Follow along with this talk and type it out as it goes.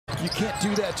You can't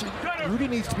do that. Rudy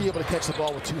needs to be able to catch the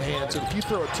ball with two hands, and if you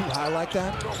throw it too high like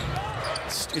that,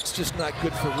 it's just not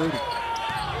good for Rudy.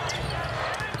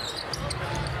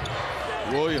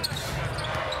 Williams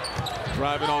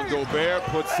driving on Gobert,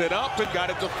 puts it up and got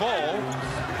it to fall.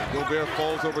 Gobert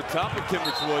falls over top of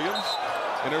Kenrich Williams,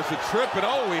 and there's a trip, and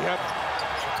oh, we have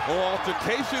an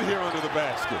altercation here under the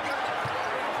basket.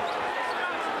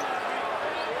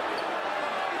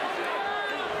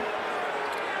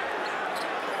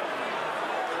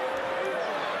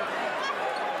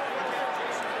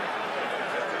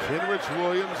 Kenrich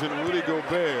Williams and Rudy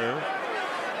Gobert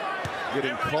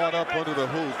getting caught up under the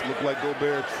hoop. Looked like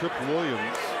Gobert tripped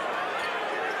Williams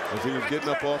as he was getting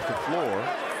up off the floor.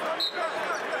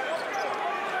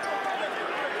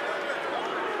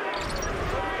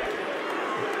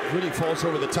 Rudy falls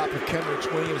over the top of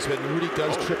Kenrich Williams, but Rudy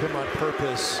does trip him on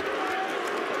purpose.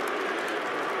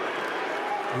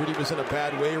 Rudy was in a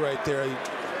bad way right there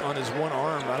on his one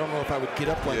arm. I don't know if I would get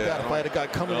up like that if I had a guy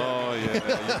coming in. Oh,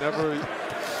 yeah.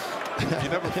 You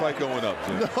never fight going up,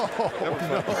 Jim.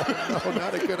 No,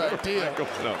 not a good idea.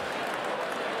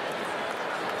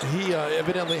 He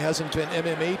evidently hasn't been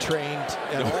MMA trained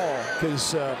at all,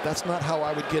 because that's not how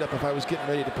I would get up if I was getting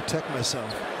ready to protect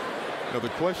myself. Now the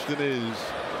question is,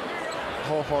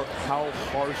 how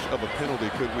harsh of a penalty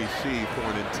could we see for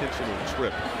an intentional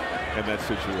trip in that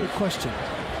situation? Good question.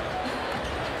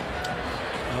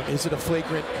 Is it a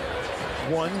flagrant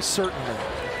one? Certainly.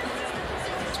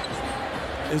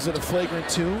 Is it a flagrant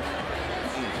two?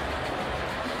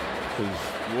 Because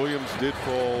Williams did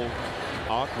fall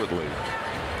awkwardly.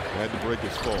 Had to break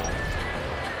his fall.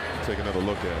 Take another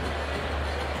look at it.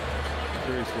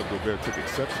 Curious what Gobert took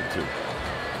exception to.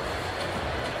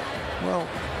 Well,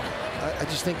 I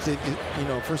just think that, you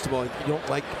know, first of all, you don't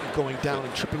like going down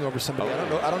and tripping over somebody.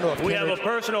 I don't know if we have a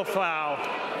personal foul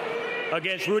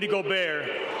against Rudy Gobert.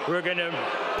 We're going to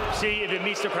see if it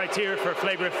meets the criteria for a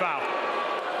flagrant foul.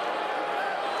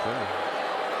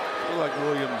 I feel like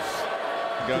Williams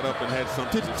got up and had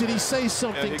something. Did he say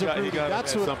something to Rudy?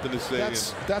 That's something to say.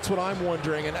 That's what I'm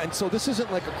wondering. And so this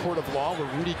isn't like a court of law where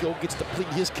Rudy gets to plead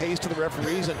his case to the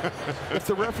referees. And if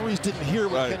the referees didn't hear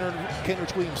what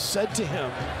Kenrich Williams said to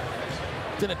him,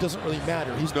 then it doesn't really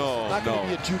matter. He's not going to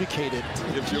be adjudicated.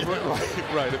 If you're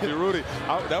right. If you're Rudy,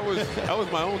 that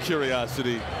was my own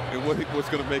curiosity in what's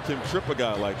going to make him trip a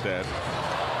guy like that.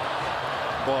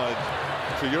 But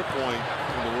to your point,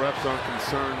 when the refs aren't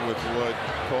concerned with what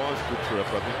caused the trip,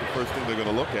 I think the first thing they're going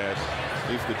to look at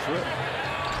is the trip.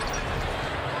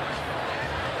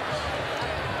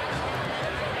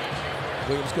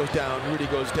 Williams goes down. Rudy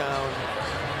goes down.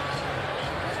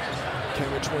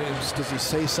 Kenrich Williams, does he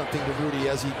say something to Rudy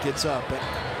as he gets up?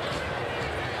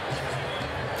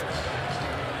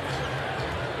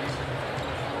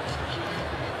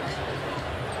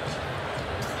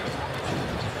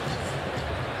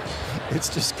 It's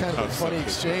just kind of a funny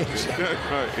exchange.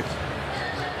 Right.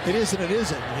 It is and it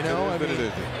isn't, you know? It is and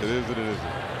it isn't.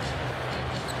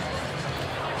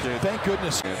 Thank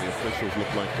goodness. And the officials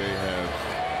look like they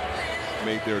have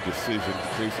made their decision.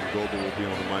 Jason Gobert will be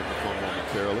on the microphone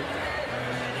momentarily.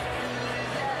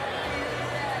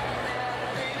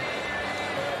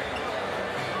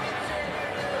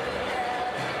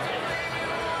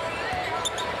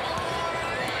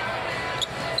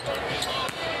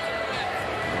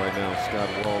 Right now, Scott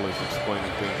Wall is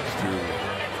explaining things to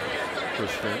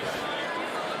Chris Finch.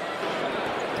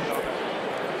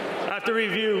 After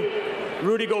review,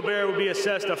 Rudy Gobert will be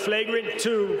assessed a flagrant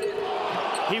 2.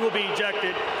 He will be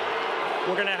ejected.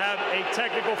 We're going to have a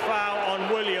technical foul on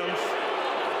Williams.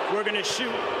 We're going to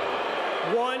shoot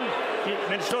 1.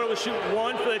 Minnesota will shoot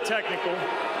 1 for the technical.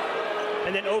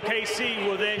 And then OKC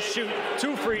will then shoot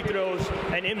 2 free throws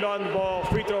and inbound the ball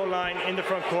free throw line in the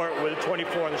front court with a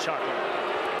 24 on the shot clock.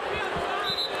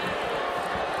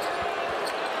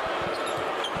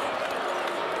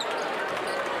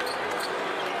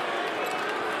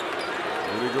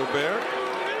 Rudy Gobert,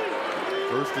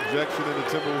 first ejection in the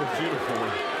Timberwolves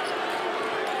uniform.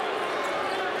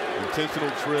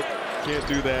 Intentional trip, can't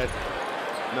do that.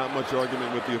 Not much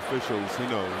argument with the officials, he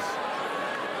knows.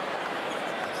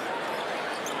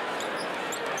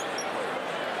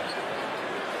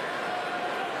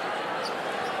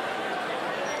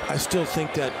 I still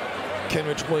think that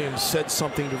Kenrich Williams said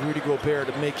something to Rudy Gobert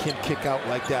to make him kick out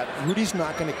like that. Rudy's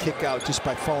not going to kick out just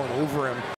by falling over him.